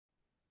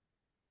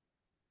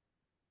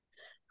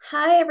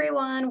Hi,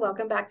 everyone.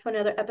 Welcome back to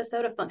another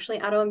episode of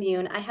Functionally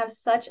Autoimmune. I have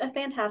such a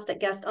fantastic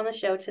guest on the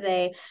show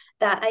today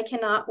that I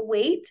cannot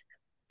wait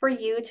for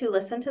you to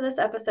listen to this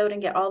episode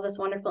and get all this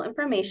wonderful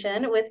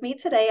information. With me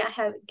today, I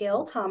have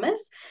Gayle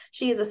Thomas.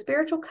 She is a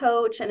spiritual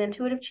coach, an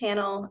intuitive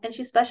channel, and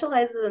she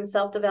specializes in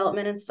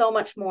self-development and so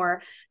much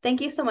more.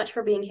 Thank you so much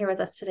for being here with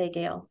us today,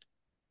 Gayle.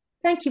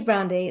 Thank you,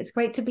 Brandy. It's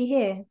great to be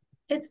here.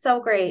 It's so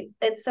great.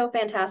 It's so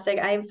fantastic.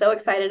 I am so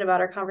excited about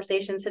our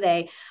conversation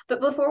today.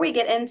 But before we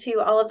get into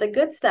all of the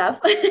good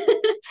stuff,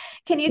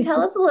 can you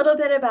tell us a little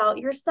bit about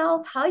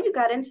yourself, how you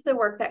got into the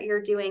work that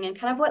you're doing, and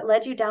kind of what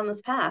led you down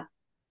this path?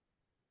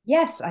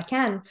 Yes, I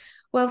can.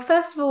 Well,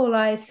 first of all,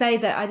 I say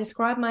that I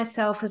describe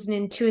myself as an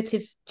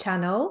intuitive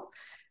channel,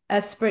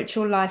 a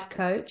spiritual life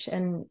coach,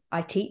 and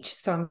I teach,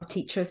 so I'm a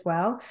teacher as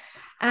well.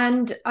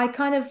 And I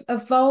kind of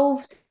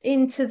evolved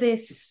into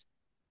this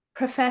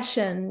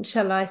profession,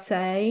 shall I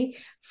say,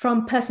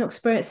 from personal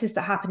experiences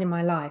that happened in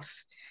my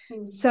life.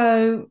 Hmm.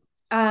 So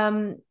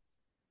I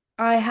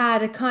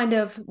had a kind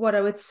of what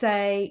I would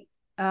say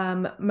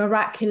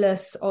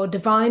miraculous or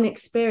divine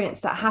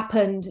experience that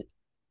happened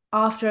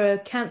after a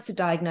cancer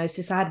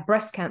diagnosis. I had a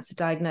breast cancer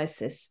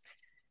diagnosis.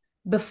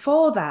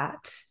 Before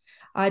that,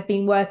 I'd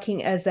been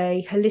working as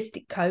a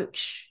holistic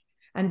coach.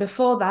 And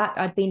before that,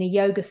 I'd been a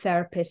yoga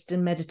therapist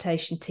and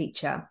meditation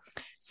teacher.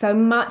 So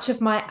much of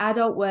my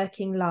adult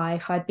working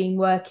life, I'd been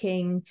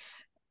working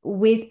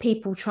with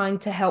people, trying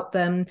to help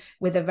them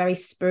with a very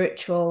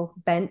spiritual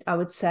bent, I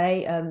would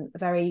say, a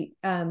very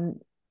um,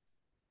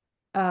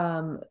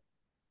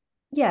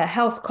 yeah,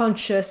 health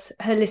conscious,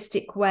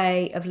 holistic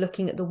way of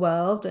looking at the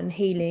world and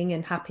healing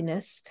and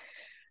happiness.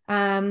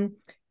 Um,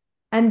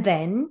 and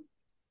then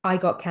I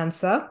got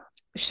cancer,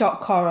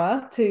 shock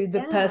horror to the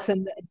Yeah.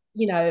 person that,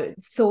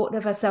 thought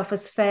of herself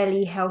as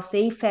fairly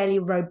healthy, fairly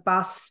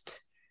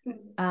robust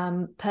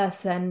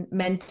person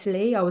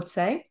mentally, I would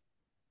say.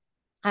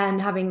 And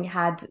having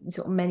had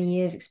sort of many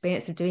years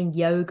experience of doing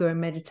yoga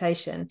and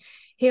meditation,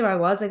 here I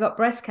was, I got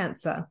breast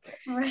cancer.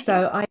 Right.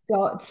 So I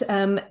got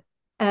a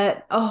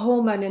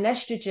hormone and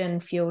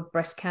estrogen fueled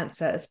breast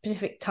cancer, a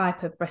specific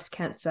type of breast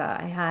cancer.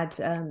 I had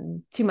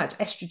too much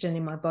estrogen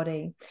in my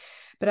body.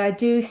 But I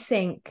do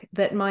think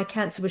that my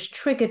cancer was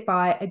triggered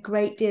by a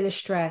great deal of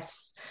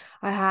stress.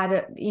 I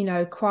had,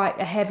 quite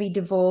a heavy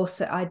divorce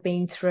that I'd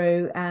been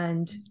through,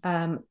 and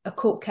a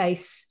court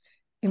case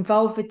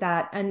involved with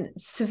that, and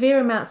severe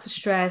amounts of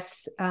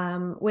stress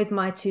with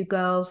my two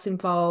girls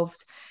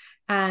involved.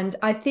 And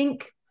I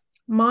think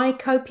my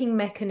coping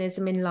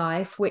mechanism in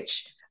life,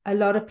 which a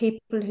lot of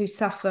people who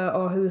suffer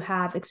or who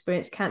have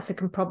experienced cancer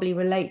can probably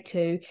relate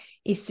to,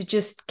 is to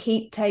just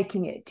keep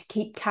taking it, to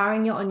keep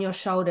carrying it on your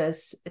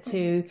shoulders,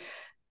 to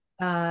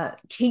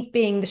keep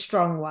being the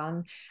strong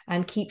one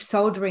and keep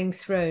soldering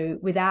through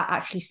without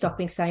actually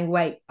stopping, saying,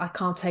 wait, I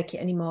can't take it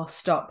anymore.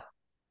 Stop.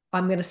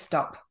 I'm going to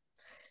stop.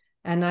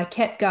 And I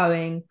kept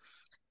going.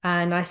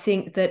 And I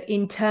think that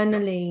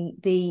internally,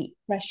 the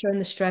pressure and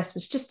the stress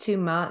was just too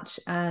much.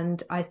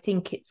 And I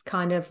think it's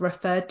kind of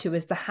referred to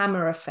as the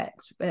hammer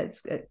effect.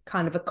 It's a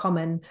kind of a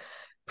common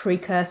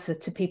precursor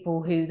to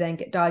people who then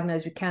get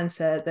diagnosed with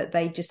cancer, that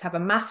they just have a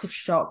massive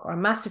shock or a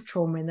massive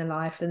trauma in their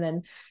life. And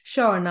then,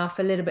 sure enough,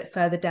 a little bit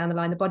further down the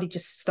line, the body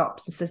just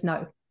stops and says,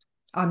 no,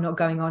 I'm not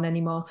going on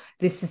anymore.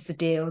 This is the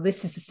deal.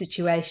 This is the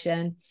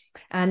situation.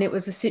 And it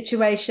was a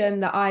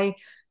situation that I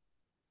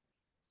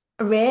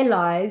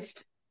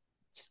realized,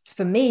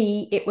 for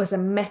me, it was a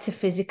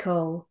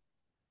metaphysical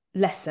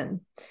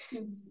lesson.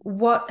 Mhm.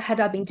 What had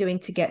I been doing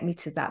to get me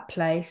to that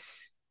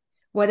place?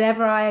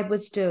 Whatever I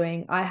was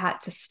doing, I had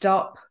to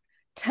stop,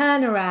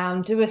 turn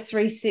around, do a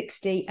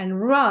 360, and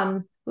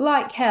run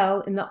like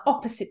hell in the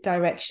opposite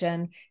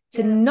direction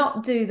to Yeah.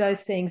 not do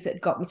those things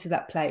that got me to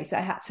that place.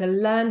 I had to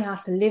learn how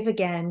to live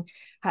again,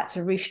 had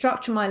to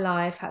restructure my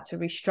life, had to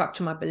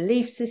restructure my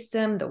belief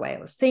system, the way I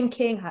was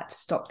thinking, I had to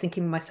stop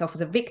thinking of myself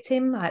as a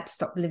victim, I had to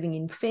stop living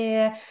in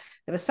fear.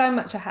 There was so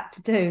much I had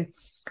to do.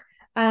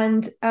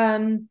 And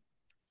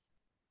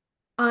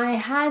I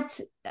had,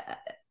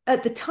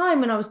 at the time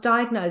when I was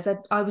diagnosed,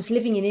 I was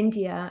living in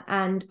India,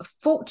 and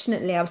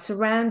fortunately, I was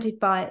surrounded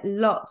by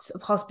lots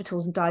of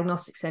hospitals and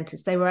diagnostic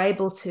centers. They were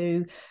able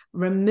to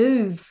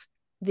remove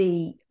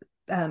the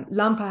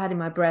lump I had in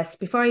my breast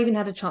before I even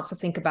had a chance to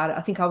think about it.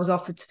 I think I was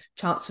offered a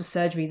chance for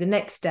surgery the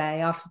next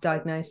day after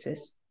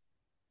diagnosis.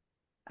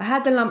 I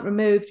had the lump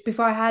removed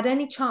before I had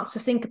any chance to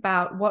think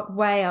about what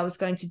way I was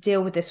going to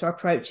deal with this or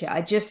approach it.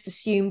 I just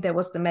assumed there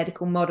was the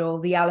medical model,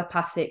 the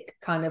allopathic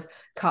kind of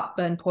cut,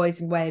 burn,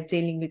 poison way of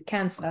dealing with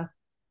cancer.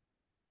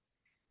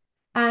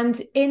 And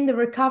in the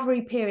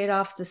recovery period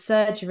after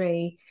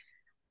surgery,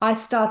 I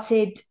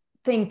started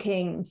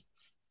thinking,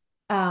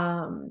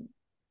 um,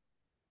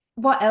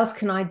 what else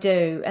can I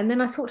do? And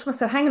then I thought to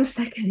myself, hang on a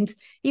second,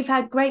 you've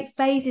had great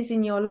phases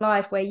in your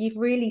life where you've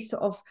really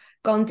sort of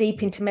gone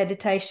deep into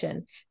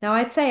meditation. Now,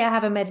 I'd say I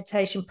have a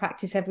meditation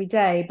practice every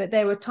day, but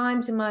there were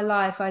times in my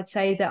life, I'd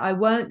say, that I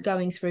weren't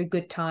going through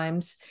good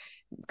times.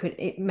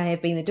 it may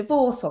have been a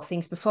divorce or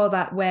things before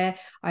that, where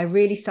I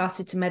really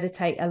started to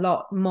meditate a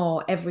lot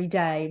more every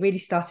day, really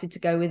started to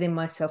go within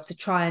myself to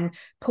try and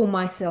pull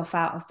myself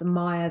out of the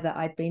mire that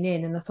I'd been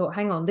in. And I thought,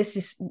 hang on, this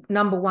is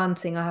number one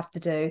thing I have to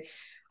do.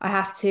 I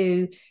have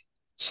to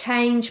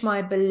change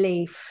my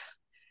belief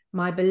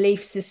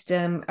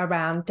system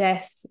around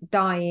death,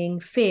 dying,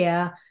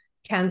 fear,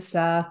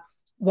 cancer,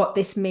 what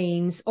this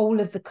means, all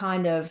of the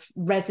kind of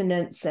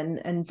resonance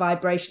and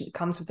vibration that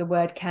comes with the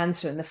word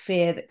cancer, and the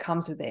fear that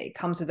comes with it. It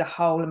comes with a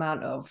whole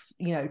amount of,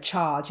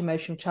 charge,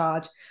 emotional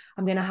charge.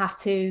 I'm going to have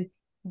to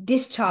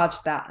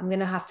discharge that. I'm going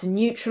to have to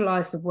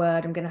neutralize the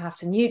word. I'm going to have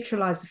to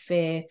neutralize the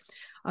fear.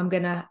 I'm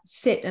going to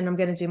sit and I'm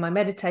going to do my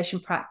meditation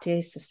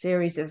practice, a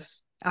series of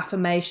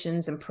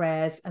affirmations and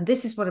prayers. And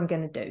this is what I'm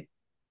going to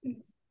do.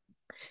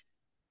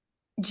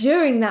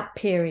 During that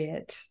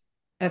period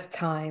of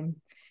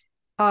time,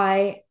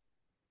 I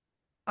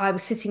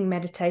was sitting in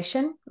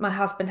meditation. My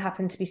husband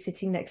happened to be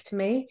sitting next to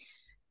me.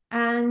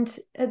 And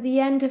at the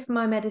end of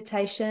my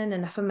meditation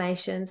and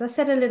affirmations, I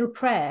said a little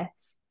prayer.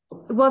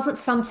 It wasn't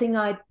something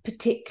I'd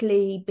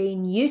particularly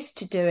been used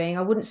to doing.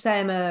 I wouldn't say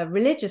I'm a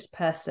religious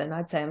person.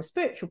 I'd say I'm a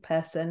spiritual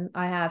person.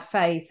 I have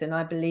faith and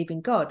I believe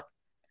in God.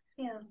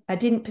 Yeah. I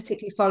didn't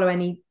particularly follow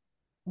any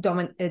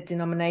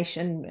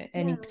denomination,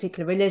 any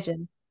particular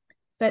religion.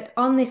 But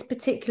on this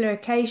particular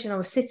occasion, I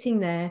was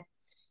sitting there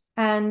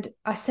and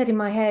I said in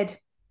my head,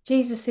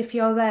 Jesus, if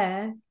you're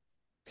there,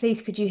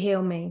 please could you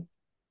heal me?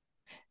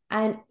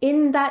 And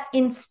in that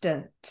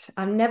instant,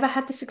 I've never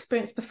had this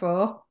experience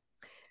before.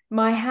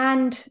 My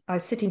hand, I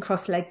was sitting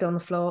cross-legged on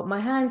the floor, my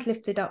hand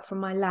lifted up from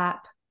my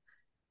lap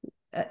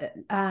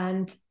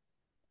and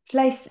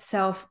placed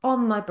itself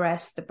on my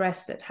breast, the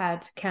breast that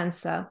had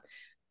cancer.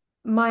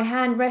 My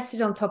hand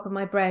rested on top of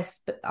my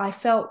breast, but I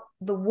felt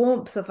the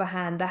warmth of the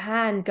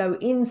hand go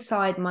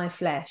inside my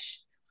flesh.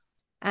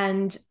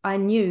 And I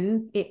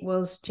knew it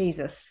was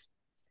Jesus.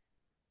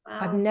 Wow.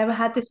 I've never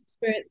had this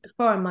experience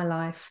before in my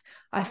life.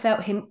 I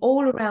felt him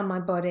all around my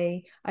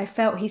body. I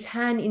felt his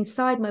hand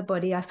inside my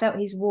body. I felt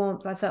his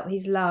warmth. I felt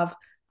his love.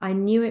 I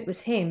knew it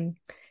was him.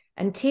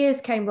 And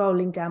tears came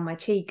rolling down my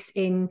cheeks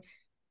in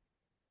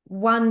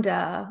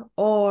wonder,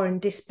 awe, and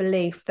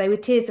disbelief. They were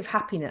tears of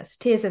happiness,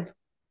 tears of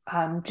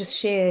just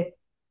sheer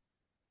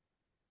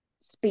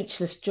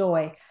speechless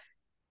joy.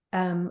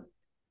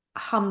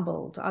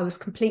 Humbled. I was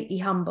completely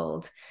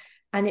humbled.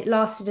 And it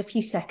lasted a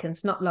few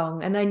seconds, not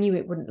long. And I knew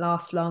it wouldn't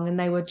last long. And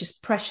they were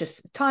just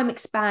precious. Time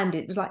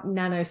expanded. It was like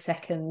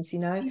nanoseconds,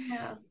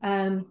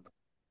 Yeah.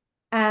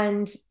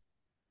 And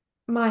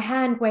my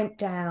hand went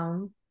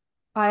down.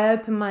 I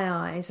opened my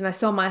eyes and I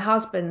saw my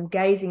husband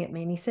gazing at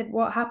me. And he said,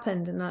 what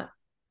happened? And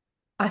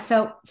I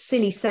felt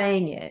silly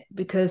saying it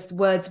because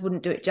words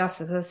wouldn't do it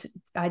justice.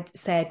 I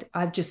said,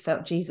 I've just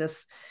felt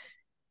Jesus.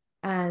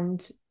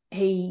 And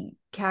he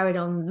carried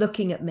on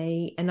looking at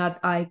me and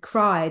I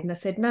cried and I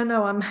said,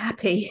 no, I'm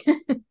happy.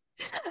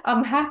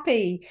 I'm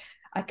happy.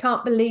 I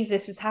can't believe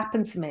this has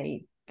happened to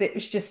me. It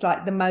was just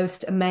like the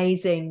most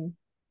amazing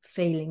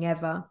feeling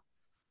ever.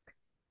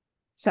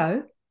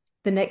 So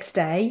the next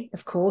day,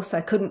 of course,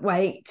 I couldn't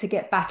wait to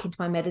get back into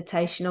my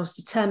meditation. I was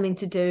determined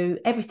to do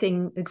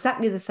everything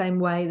exactly the same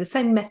way, the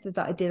same method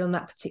that I did on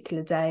that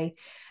particular day.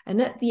 And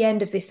at the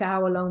end of this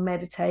hour-long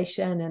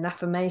meditation and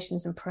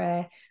affirmations and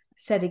prayer, I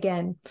said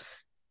again,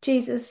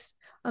 Jesus,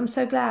 I'm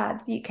so glad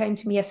that you came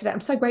to me yesterday.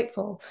 I'm so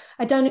grateful.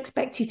 I don't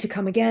expect you to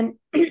come again.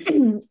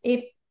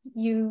 If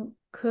you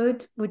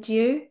could, would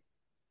you?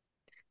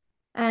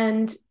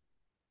 And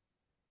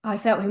I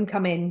felt him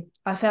come in.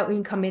 I felt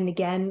him come in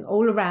again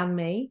all around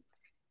me.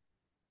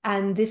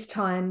 And this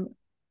time,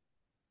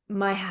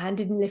 my hand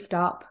didn't lift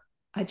up.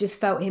 I just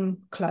felt him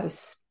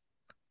close.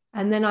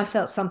 And then I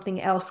felt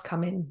something else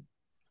come in.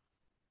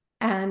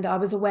 And I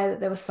was aware that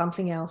there was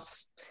something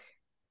else.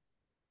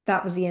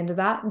 That was the end of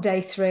that.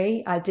 Day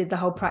 3, I did the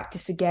whole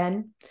practice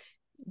again.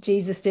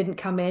 Jesus didn't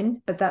come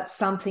in, but that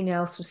something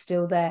else was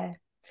still there.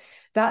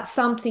 That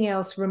something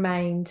else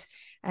remained.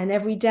 And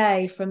every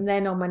day from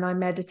then on, when I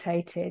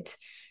meditated,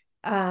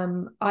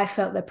 I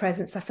felt their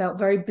presence. I felt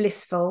very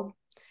blissful.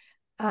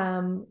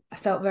 I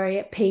felt very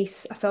at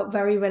peace. I felt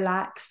very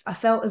relaxed. I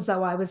felt as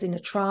though I was in a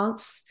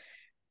trance.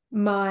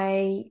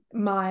 My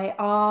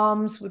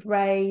arms would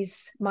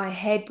raise, my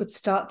head would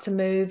start to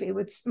move, it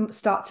would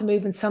start to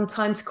move and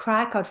sometimes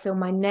crack. I'd feel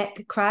my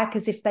neck crack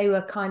as if they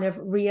were kind of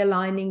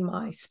realigning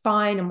my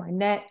spine and my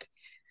neck.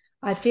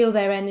 I'd feel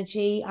their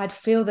energy. I'd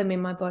feel them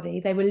in my body.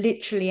 They were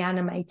literally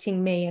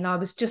animating me and I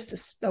was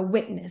just a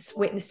witness,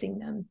 witnessing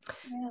them.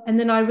 Yeah. And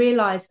then I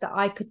realized that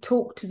I could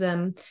talk to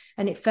them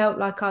and it felt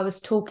like I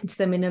was talking to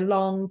them in a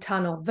long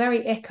tunnel,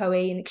 very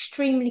echoey and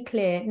extremely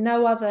clear,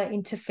 no other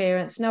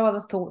interference, no other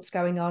thoughts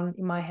going on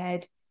in my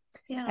head.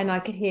 Yeah. And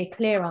I could hear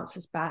clear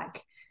answers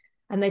back.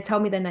 And they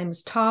told me their name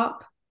was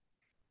TARP.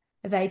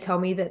 They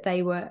told me that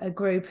they were a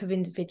group of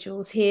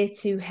individuals here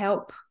to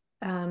help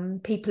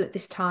people at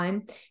this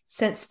time,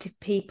 sensitive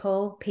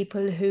people,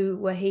 people who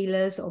were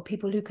healers or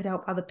people who could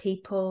help other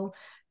people,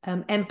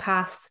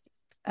 empaths.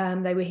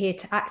 They were here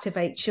to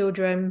activate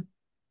children.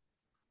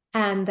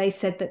 And they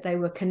said that they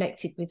were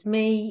connected with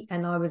me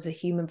and I was a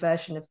human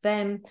version of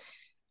them,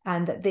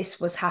 and that this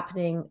was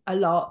happening a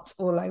lot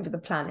all over the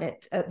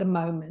planet at the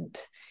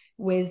moment,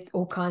 with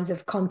all kinds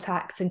of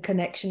contacts and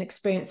connection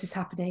experiences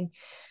happening.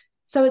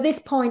 So at this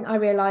point, I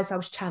realized I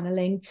was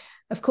channeling.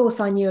 Of course,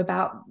 I knew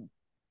about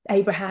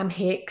Abraham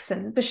Hicks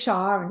and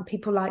Bashar and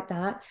people like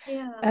that.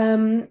 Yeah.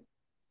 Um,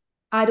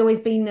 I'd always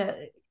been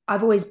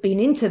I've always been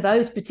into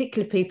those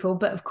particular people,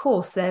 but of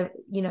course they're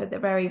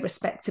very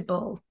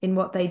respectable in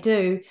what they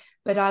do.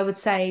 But I would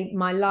say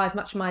much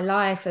of my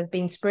life has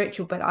been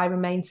spiritual, but I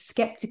remain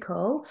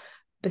skeptical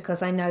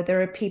because I know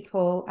there are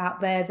people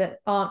out there that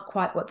aren't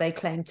quite what they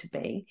claim to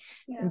be.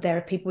 Yeah. And there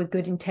are people with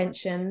good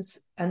intentions,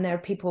 and there are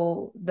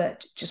people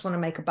that just want to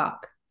make a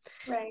buck.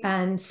 Right.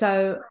 And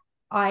so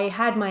I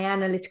had my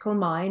analytical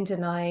mind,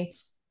 and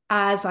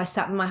as I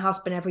sat with my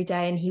husband every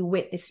day and he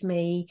witnessed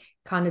me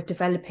kind of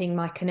developing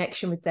my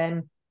connection with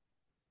them,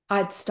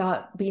 I'd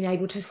start being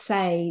able to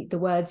say the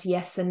words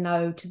yes and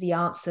no to the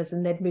answers,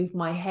 and they'd move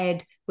my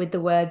head with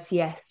the words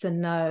yes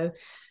and no.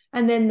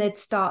 And then they'd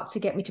start to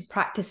get me to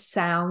practice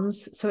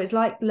sounds. So it's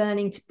like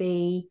learning to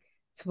be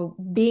sort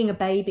of being a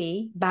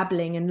baby,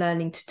 babbling and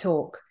learning to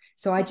talk.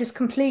 So I just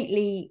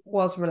completely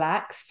was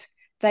relaxed.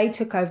 They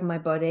took over my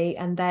body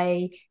and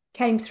they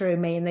came through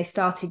me, and they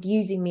started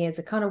using me as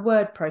a kind of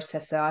word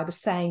processor. I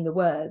was saying the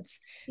words.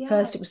 Yeah.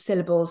 First it was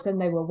syllables, then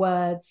they were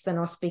words, then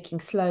I was speaking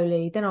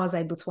slowly, then I was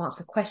able to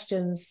answer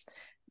questions,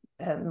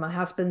 my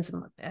husband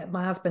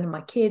and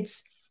my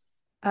kids.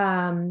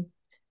 And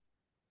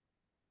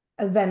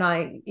then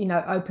I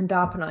opened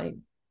up and I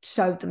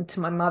showed them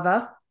to my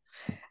mother,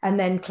 and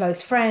then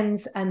close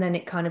friends, and then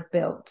it kind of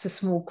built to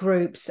small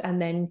groups,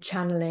 and then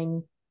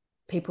channeling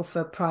people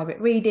for private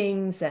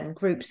readings and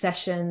group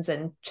sessions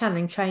and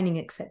channeling training,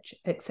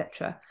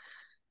 etc.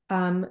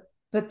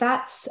 But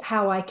that's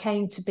how I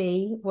came to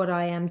be what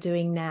I am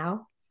doing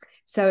now.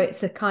 So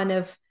it's a kind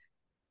of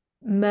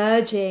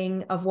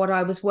merging of what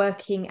I was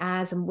working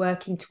as and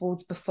working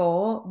towards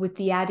before, with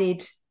the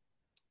added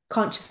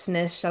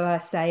consciousness, shall I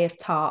say, of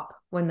TARP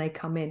when they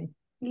come in.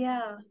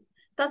 Yeah.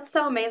 That's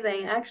so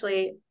amazing.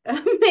 Actually,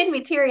 made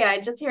me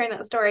teary-eyed just hearing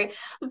that story.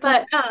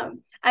 But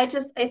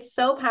it's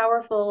so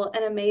powerful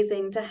and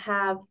amazing to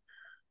have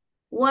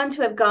one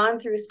to have gone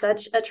through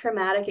such a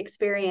traumatic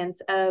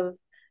experience of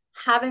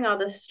having all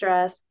this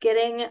stress,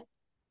 getting,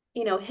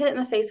 hit in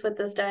the face with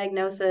this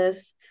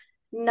diagnosis,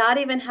 not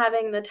even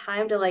having the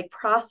time to like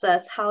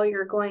process how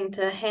you're going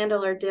to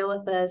handle or deal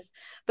with this,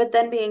 but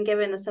then being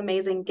given this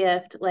amazing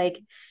gift, like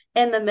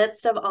in the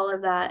midst of all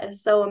of that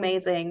is so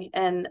amazing.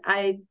 And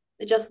I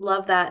just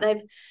love that. And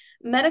I've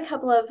met a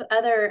couple of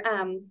other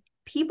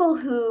people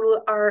who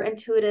are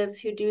intuitives,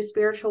 who do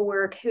spiritual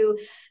work, who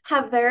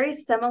have very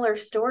similar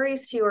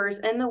stories to yours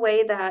in the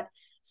way that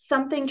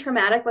something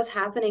traumatic was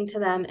happening to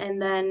them, and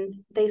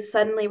then they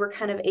suddenly were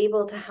kind of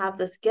able to have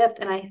this gift.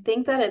 And I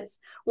think that it's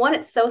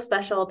so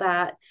special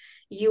that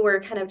you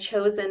were kind of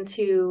chosen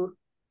to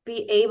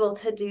be able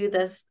to do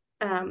this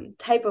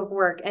type of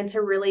work and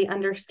to really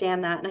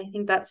understand that. And I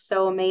think that's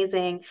so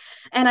amazing.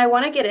 And I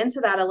want to get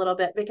into that a little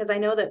bit because I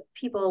know that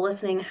people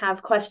listening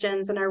have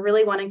questions and are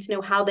really wanting to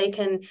know how they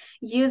can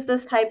use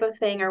this type of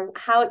thing or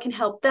how it can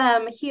help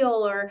them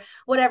heal or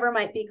whatever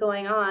might be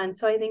going on.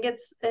 So I think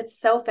it's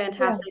so Yeah.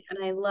 fantastic,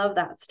 and I love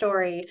that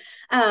story.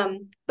 But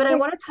I Yeah.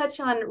 want to touch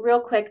on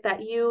real quick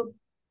that you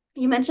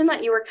mentioned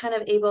that you were kind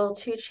of able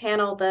to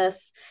channel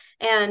this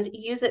and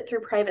use it through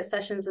private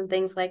sessions and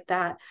things like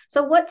that.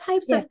 So what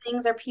types Yeah. of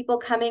things are people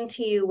coming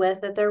to you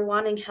with that they're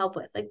wanting help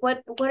with? Like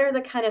what are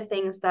the kind of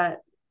things that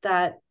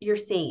you're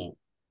seeing?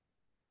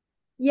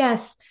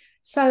 Yes.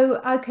 So,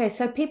 okay.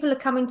 So people are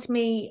coming to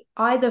me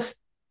either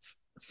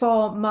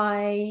for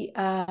my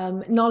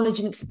knowledge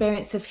and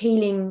experience of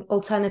healing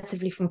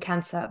alternatively from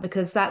cancer,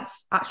 because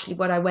that's actually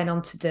what I went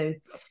on to do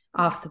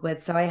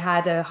afterwards. So I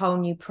had a whole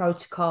new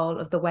protocol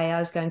of the way I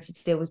was going to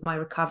deal with my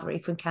recovery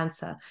from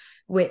cancer,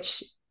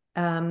 which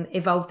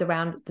evolved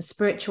around the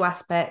spiritual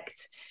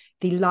aspect,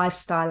 the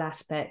lifestyle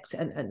aspect,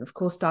 and of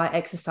course, diet,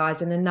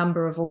 exercise, and a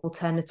number of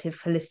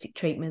alternative holistic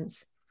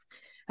treatments.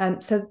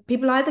 So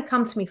people either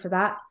come to me for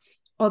that,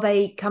 or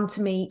they come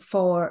to me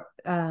for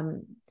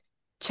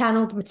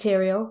channeled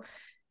material.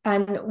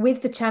 And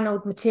with the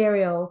channeled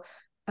material,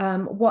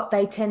 what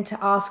they tend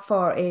to ask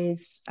for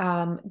is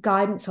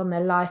guidance on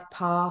their life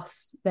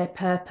path, their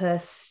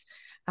purpose,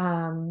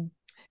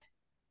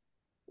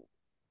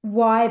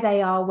 why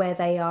they are where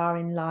they are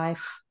in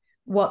life,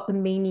 what the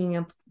meaning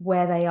of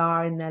where they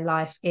are in their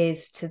life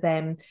is to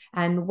them,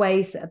 and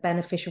ways that are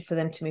beneficial for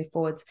them to move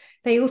forwards.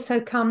 They also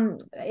come,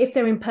 if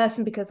they're in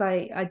person, because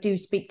I do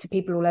speak to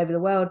people all over the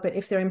world, but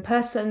if they're in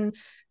person,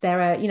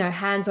 there are,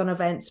 hands-on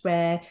events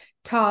where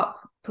TARP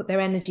put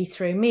their energy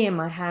through me and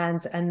my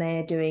hands, and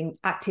they're doing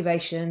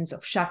activations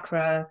of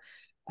chakra,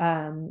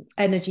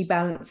 energy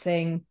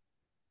balancing,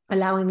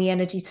 allowing the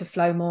energy to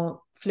flow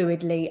more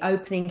fluidly,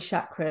 opening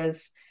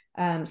chakras,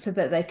 so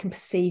that they can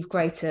perceive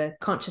greater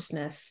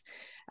consciousness.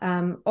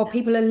 Or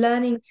people are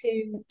learning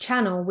to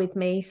channel with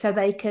me so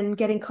they can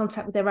get in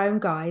contact with their own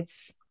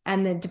guides.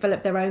 and then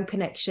develop their own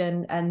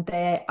connection and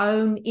their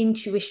own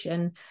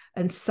intuition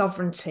and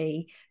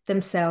sovereignty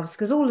themselves,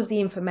 because all of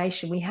the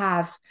information we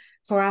have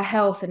for our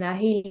health and our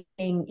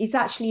healing is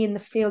actually in the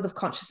field of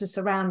consciousness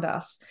around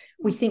us.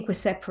 We think we're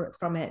separate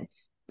from it,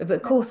 but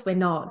of course we're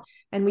not.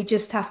 And we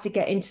just have to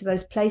get into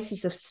those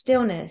places of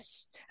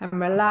stillness and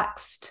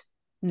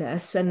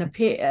relaxedness and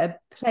a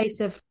place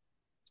of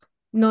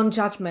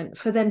non-judgment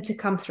for them to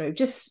come through,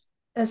 just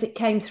as it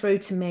came through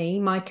to me,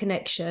 my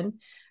connection,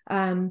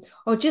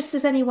 or just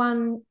as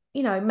anyone,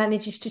 you know,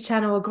 manages to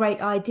channel a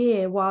great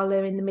idea while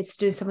they're in the midst of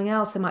doing something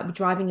else. They might be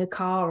driving a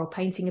car or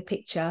painting a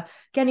picture,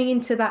 getting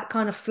into that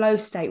kind of flow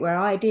state where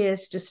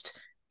ideas just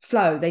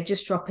flow, they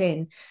just drop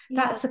in.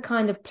 Yeah. That's the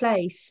kind of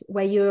place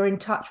where you're in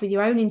touch with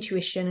your own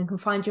intuition and can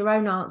find your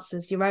own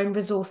answers, your own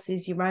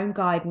resources, your own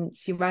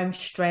guidance, your own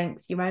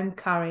strength, your own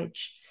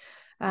courage.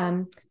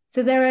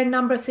 So there are a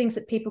number of things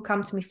that people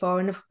come to me for,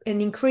 and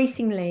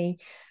increasingly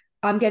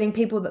I'm getting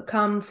people that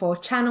come for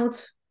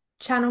channeled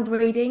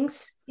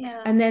readings,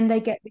 and then they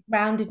get the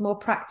grounded, more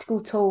practical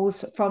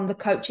tools from the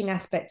coaching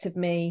aspect of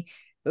me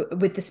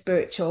with the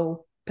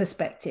spiritual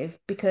perspective,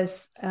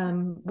 because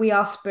we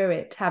are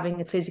spirit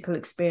having a physical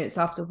experience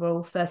after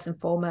all, first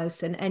and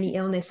foremost, and any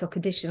illness or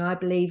condition, I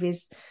believe,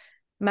 is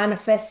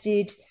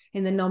manifested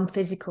in the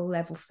non-physical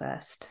level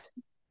first,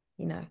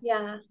 you know,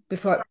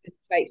 before it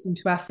penetrates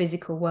into our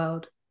physical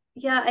world.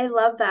 Yeah, I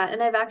love that.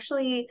 And I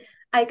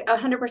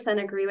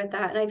 100% agree with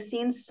that. And I've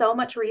seen so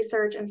much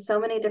research and so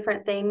many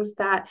different things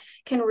that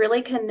can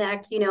really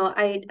connect. You know,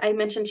 I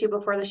mentioned to you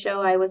before the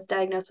show, I was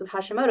diagnosed with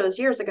Hashimoto's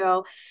years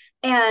ago.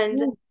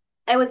 And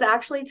I was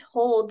actually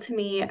told to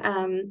me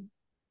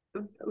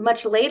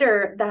much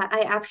later that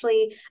I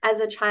actually,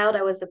 as a child,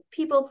 I was a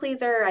people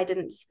pleaser. I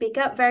didn't speak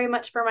up very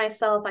much for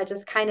myself. I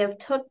just kind of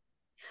took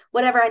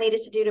whatever I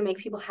needed to do to make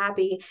people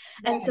happy.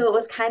 And so it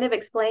was kind of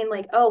explained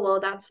like, oh, well,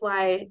 that's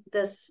why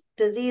this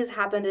disease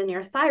happened in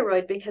your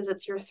thyroid, because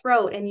it's your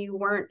throat and you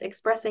weren't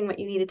expressing what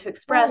you needed to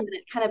express. And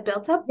it kind of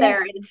built up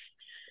there. And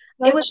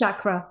it was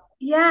chakra.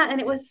 Yeah. And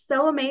it was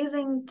so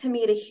amazing to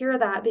me to hear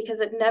that,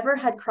 because it never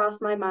had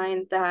crossed my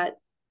mind that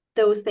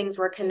those things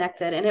were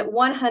connected. And it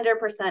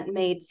 100%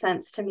 made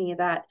sense to me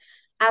that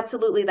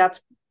absolutely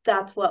that's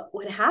what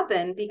would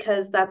happen,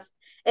 because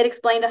it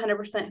explained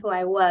 100% who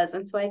I was.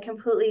 And so I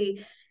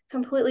completely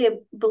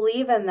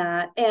believe in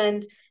that.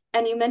 And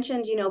you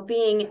mentioned, you know,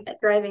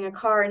 driving a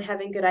car and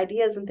having good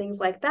ideas and things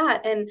like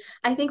that. And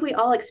I think we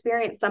all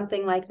experience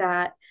something like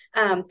that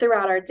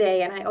throughout our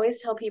day. And I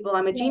always tell people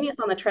I'm a genius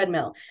on the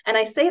treadmill. And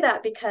I say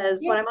that because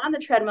when I'm on the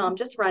treadmill, I'm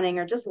just running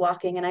or just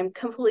walking, and I'm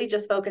completely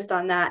just focused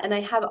on that. And I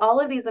have all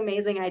of these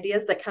amazing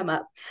ideas that come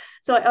up.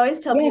 So I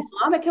always tell people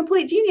I'm a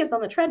complete genius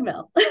on the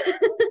treadmill.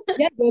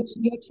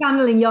 You're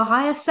channeling your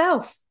higher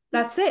self.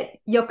 That's it.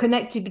 You're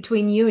connected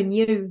between you and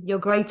you, your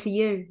greater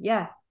you.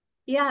 Yeah.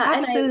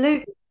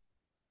 Absolutely. And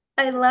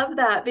I love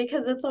that,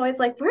 because it's always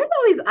like, where do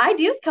all these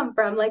ideas come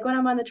from? Like when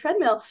I'm on the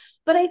treadmill.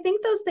 But I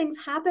think those things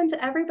happen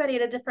to everybody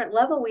at a different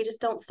level. We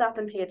just don't stop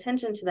and pay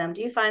attention to them.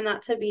 Do you find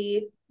that to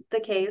be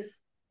the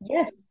case?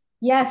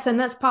 Yes. And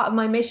that's part of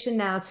my mission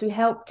now, to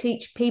help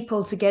teach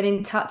people to get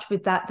in touch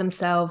with that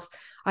themselves.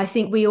 I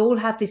think we all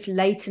have this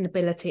latent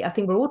ability. I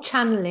think we're all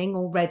channeling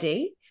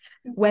already,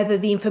 whether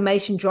the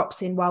information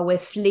drops in while we're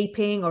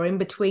sleeping or in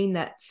between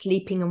that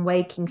sleeping and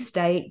waking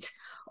state,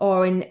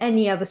 or in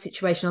any other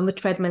situation on the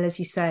treadmill, as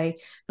you say.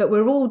 But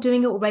we're all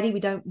doing it already. We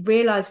don't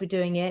realize we're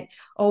doing it,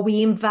 or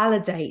we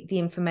invalidate the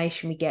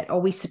information we get, or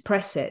we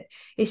suppress it.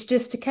 It's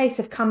just a case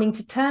of coming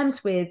to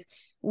terms with,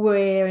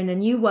 we're in a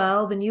new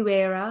world, a new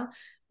era.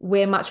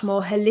 We're much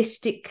more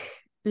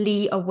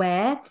holistically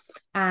aware,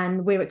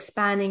 and we're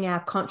expanding our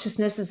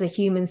consciousness as a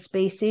human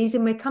species,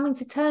 and we're coming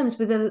to terms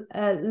with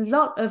a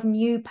lot of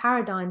new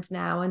paradigms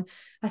now. And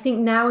I think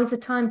now is the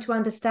time to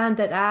understand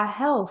that our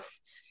health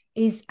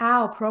is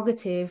our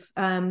prerogative.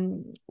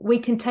 We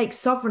can take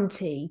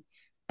sovereignty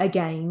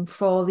again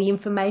for the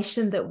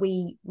information that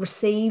we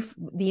receive,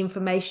 the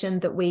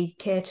information that we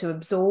care to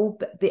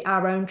absorb,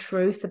 our own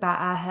truth about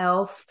our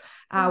health,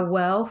 our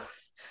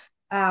wealth,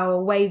 our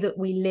way that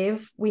we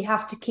live. We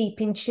have to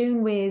keep in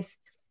tune with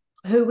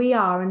who we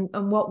are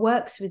and what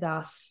works with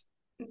us.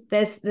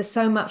 There's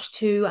so much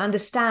to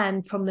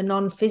understand from the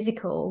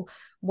non-physical,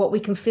 what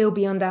we can feel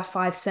beyond our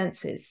five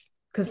senses,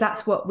 because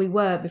that's what we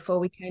were before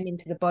we came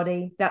into the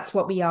body. That's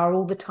what we are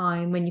all the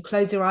time. When you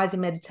close your eyes in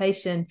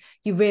meditation,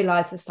 you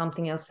realize there's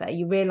something else there.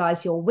 You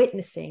realize you're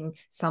witnessing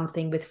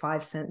something with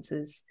five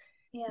senses.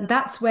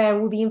 That's where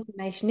all the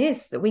information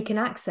is that we can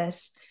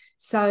access.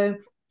 So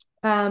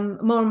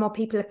more and more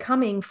people are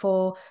coming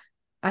for,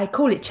 I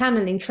call it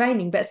channeling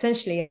training, but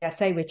essentially I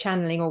say we're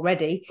channeling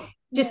already,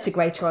 just to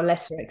greater or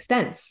lesser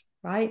extents,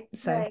 right?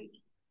 So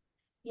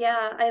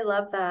Yeah, I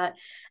love that.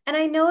 And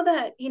I know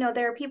that, you know,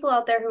 there are people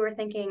out there who are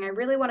thinking, I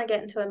really want to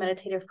get into a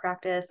meditative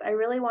practice. I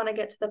really want to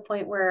get to the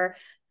point where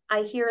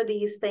I hear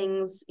these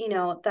things,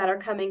 that are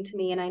coming to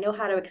me and I know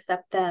how to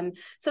accept them.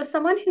 So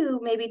someone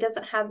who maybe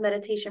doesn't have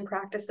meditation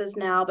practices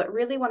now, but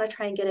really want to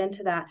try and get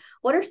into that,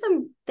 what are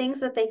some things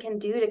that they can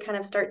do to kind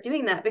of start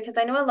doing that? Because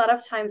I know a lot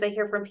of times I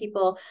hear from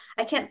people,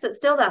 I can't sit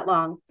still that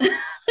long.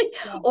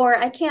 Yeah. Or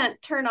I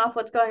can't turn off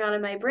what's going on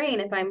in my brain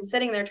if I'm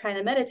sitting there trying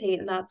to meditate.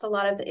 And that's a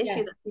lot of the issue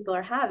Yeah. that people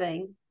are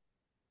having.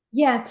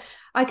 Yeah.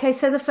 Okay.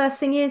 So the first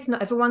thing is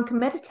not everyone can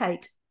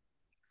meditate.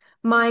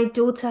 My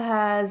daughter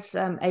has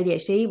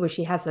ADHD, well,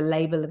 she has a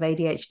label of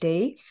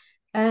ADHD.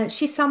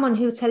 She's someone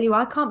who will tell you,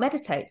 I can't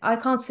meditate, I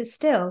can't sit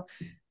still.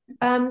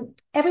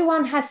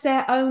 Everyone has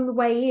their own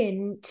way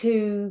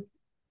into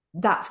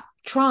that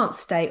trance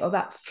state or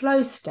that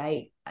flow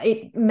state.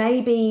 It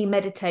may be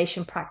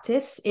meditation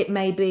practice. It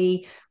may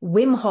be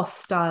Wim Hof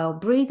style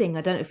breathing.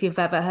 I don't know if you've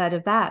ever heard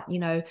of that,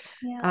 Yeah.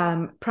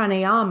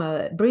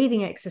 pranayama,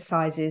 breathing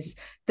exercises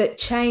that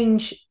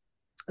change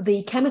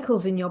the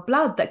chemicals in your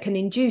blood that can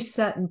induce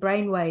certain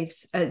brain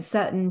waves,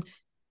 certain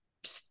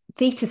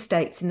theta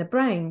states in the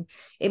brain.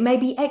 It may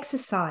be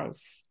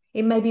exercise.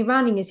 It may be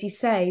running, as you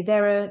say.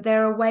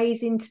 There are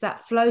ways into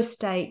that flow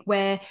state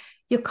where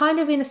you're kind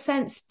of, in a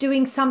sense,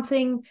 doing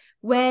something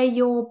where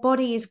your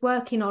body is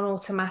working on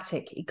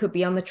automatic. It could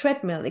be on the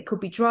treadmill, it could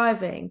be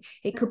driving,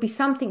 it could be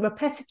something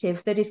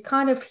repetitive that is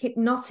kind of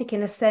hypnotic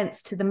in a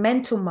sense to the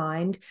mental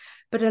mind,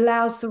 but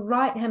allows the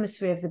right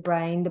hemisphere of the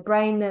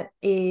brain that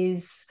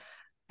is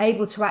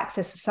able to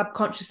access the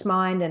subconscious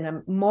mind and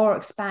a more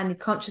expanded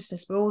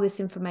consciousness where all this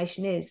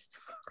information is.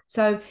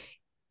 So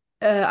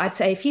I'd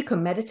say if you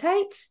can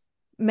meditate.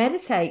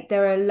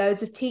 There are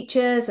loads of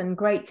teachers and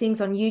great things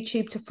on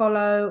YouTube to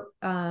follow.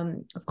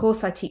 Of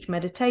course, I teach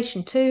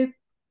meditation too.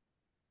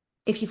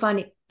 If you find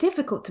it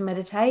difficult to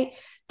meditate,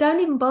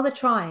 don't even bother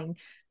trying.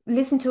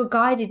 Listen to a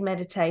guided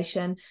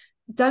meditation.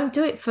 Don't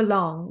do it for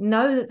long.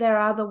 Know that there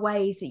are other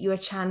ways that you are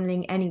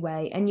channeling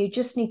anyway. And you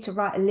just need to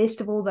write a list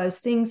of all those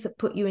things that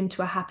put you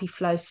into a happy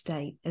flow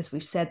state. As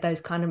we've said,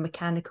 those kind of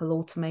mechanical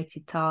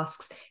automated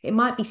tasks. It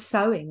might be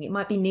sewing, it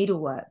might be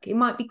needlework, it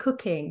might be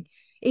cooking,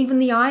 even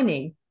the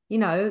ironing.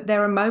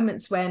 There are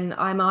moments when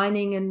I'm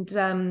ironing and,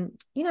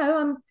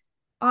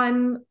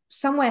 I'm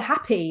somewhere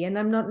happy and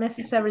I'm not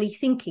necessarily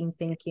thinking.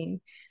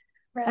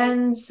 Right.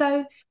 And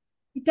so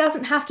it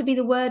doesn't have to be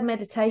the word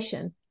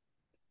meditation.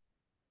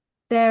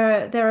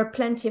 There are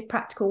plenty of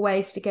practical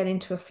ways to get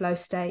into a flow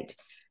state.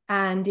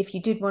 And if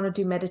you did want to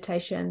do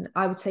meditation,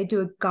 I would say do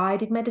a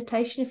guided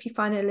meditation if you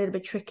find it a little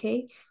bit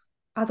tricky.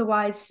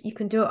 Otherwise, you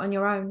can do it on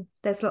your own.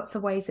 There's lots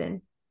of ways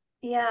in.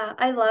 Yeah,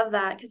 I love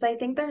that because I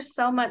think there's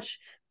so much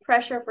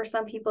pressure for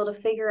some people to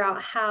figure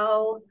out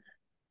how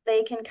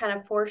they can kind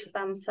of force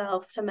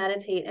themselves to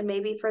meditate. And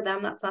maybe for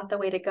them, that's not the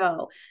way to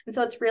go. And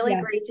so it's really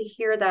Yeah, great to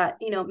hear that,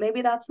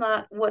 maybe that's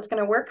not what's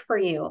going to work for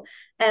you.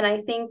 And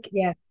I think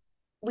yeah.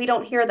 we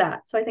don't hear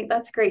that. So I think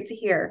that's great to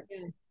hear.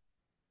 Yeah.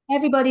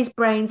 Everybody's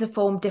brains are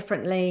formed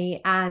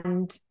differently.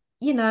 And,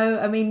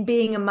 I mean,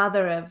 being a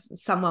mother of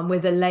someone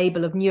with a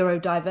label of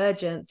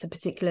neurodivergence, a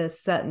particular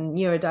certain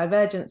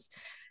neurodivergence,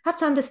 have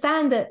to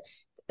understand that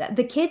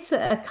the kids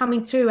that are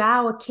coming through,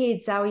 our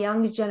kids, our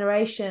younger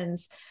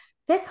generations,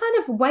 they're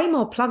kind of way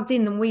more plugged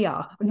in than we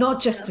are,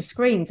 not just Yeah. to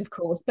screens, of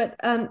course, but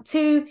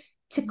to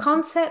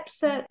concepts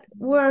that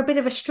were a bit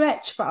of a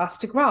stretch for us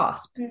to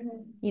grasp,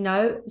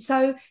 Mm-hmm.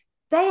 So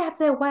they have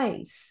their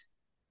ways,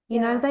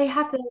 Yeah. they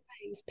have their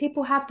ways.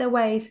 People have their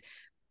ways,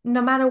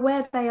 no matter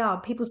where they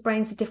are. People's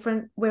brains are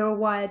different. We're all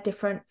wired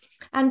different.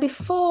 And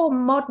before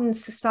modern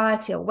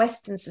society or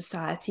Western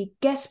society,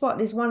 guess what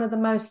is one of the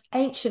most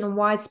ancient and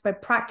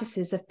widespread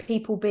practices of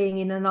people being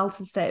in an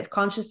altered state of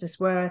consciousness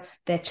where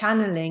they're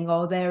channeling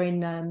or they're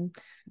in a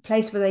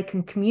place where they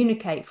can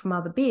communicate from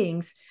other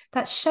beings?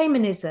 That's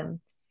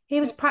shamanism. It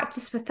was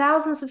practiced for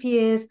thousands of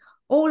years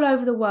all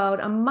over the world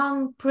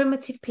among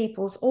primitive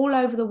peoples all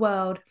over the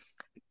world.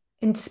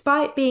 And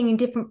despite being in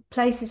different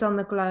places on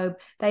the globe,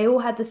 they all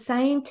had the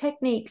same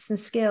techniques and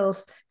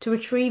skills to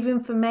retrieve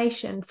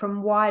information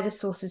from wider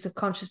sources of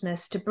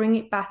consciousness, to bring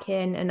it back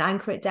in and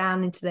anchor it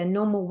down into their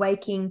normal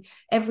waking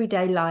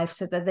everyday life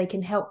so that they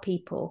can help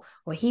people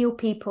or heal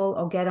people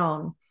or get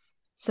on.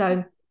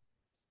 So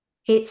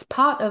it's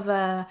part of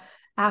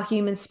our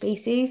human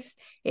species.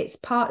 It's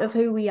part of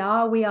who we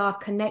are. We are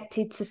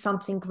connected to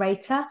something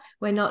greater.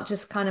 We're not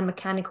just kind of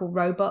mechanical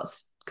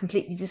robots,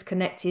 completely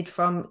disconnected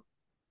from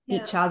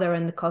Yeah. each other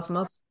and the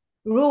cosmos.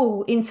 We're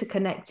all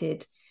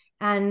interconnected,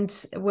 and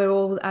we're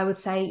all, I would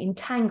say,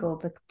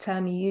 entangled, the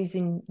term you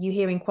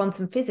hear in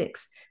quantum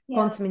physics, Yeah.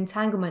 quantum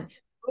entanglement.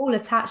 We're all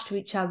attached to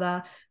each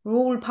other. We're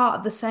all part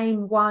of the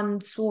same one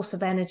source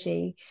of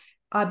energy.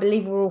 I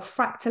believe we're all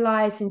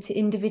fractalized into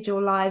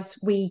individual lives.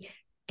 We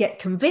get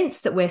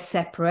convinced that we're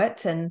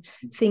separate and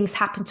things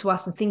happen to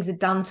us and things are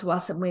done to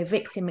us and we're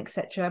victim,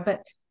 etc.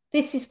 But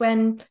this is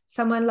when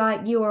someone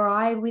like you or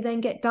I, we then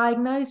get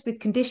diagnosed with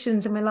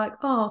conditions and we're like,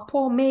 oh,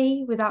 poor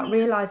me, without Yeah.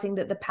 realizing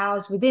that the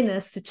power's within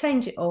us to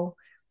change it all.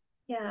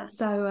 Yeah.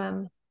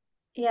 So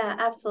Yeah,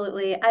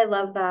 absolutely. I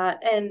love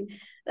that. And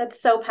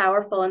that's so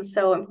powerful and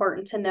so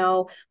important to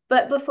know.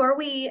 But before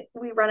we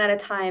run out of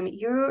time,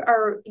 you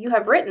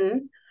have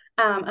written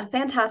a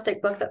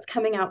fantastic book that's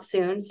coming out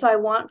soon. So I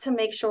want to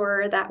make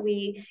sure that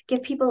we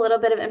give people a little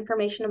bit of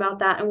information about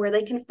that and where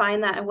they can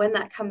find that and when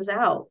that comes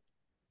out.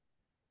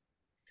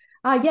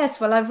 Yes,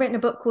 well, I've written a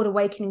book called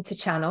Awakening to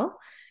Channel,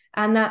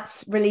 and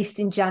that's released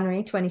in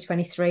January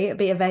 2023. It'll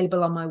be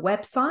available on my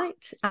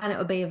website and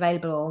it'll be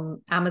available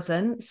on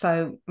Amazon.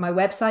 So, my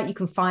website, you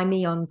can find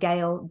me on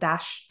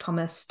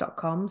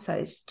gayle-thomas.com. So,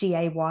 it's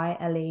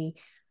Gayle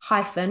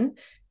hyphen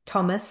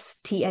Thomas,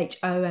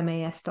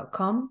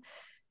 THOMAS.com.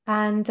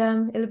 And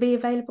it'll be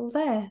available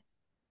there.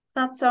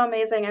 That's so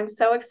amazing. I'm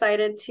so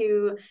excited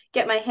to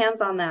get my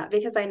hands on that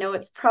because I know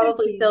it's Thank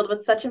probably you. filled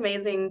with such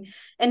amazing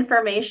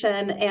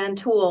information and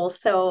tools.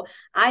 So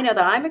I know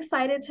that I'm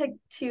excited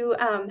to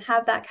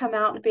have that come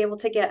out and be able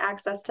to get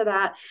access to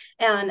that.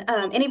 And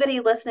anybody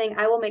listening,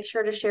 I will make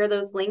sure to share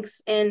those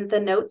links in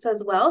the notes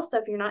as well. So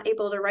if you're not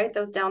able to write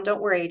those down,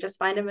 don't worry, just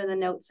find them in the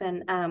notes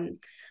and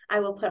I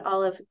will put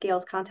all of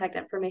Gayle's contact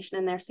information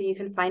in there so you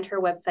can find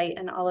her website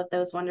and all of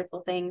those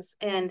wonderful things.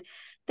 And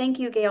thank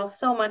you, Gayle,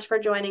 so much for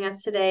joining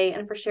us today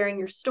and for sharing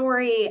your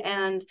story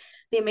and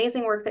the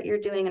amazing work that you're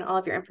doing and all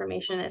of your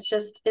information.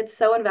 It's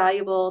so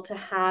invaluable to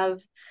have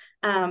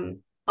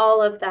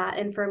all of that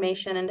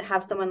information and to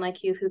have someone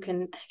like you who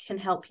can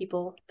help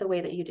people the way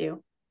that you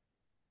do.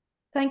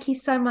 Thank you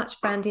so much,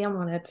 Brandy. I'm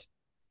honored.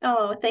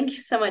 Oh, thank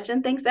you so much.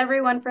 And thanks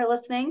everyone for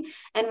listening.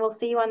 And we'll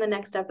see you on the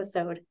next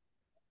episode.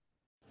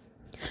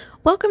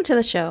 Welcome to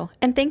the show,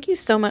 and thank you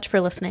so much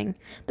for listening.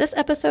 This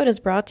episode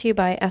is brought to you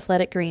by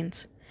Athletic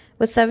Greens,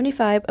 with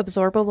 75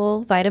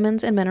 absorbable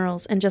vitamins and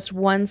minerals in just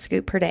one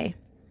scoop per day.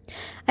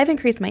 I've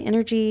increased my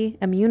energy,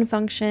 immune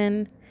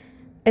function,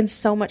 and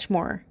so much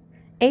more.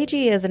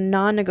 AG is a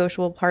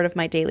non-negotiable part of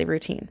my daily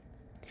routine.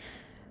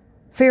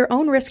 For your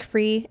own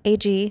risk-free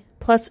AG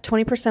plus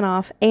 20%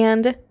 off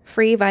and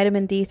free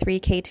vitamin D3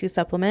 K2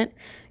 supplement,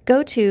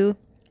 go to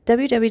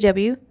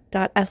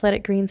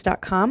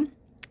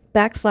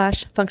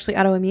www.athleticgreens.com/functionally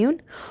autoimmune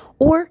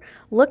or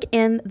look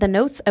in the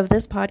notes of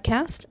this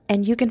podcast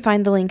and you can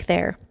find the link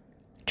there.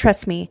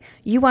 Trust me,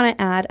 you want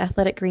to add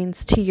Athletic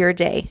Greens to your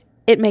day.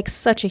 It makes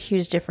such a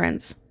huge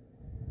difference.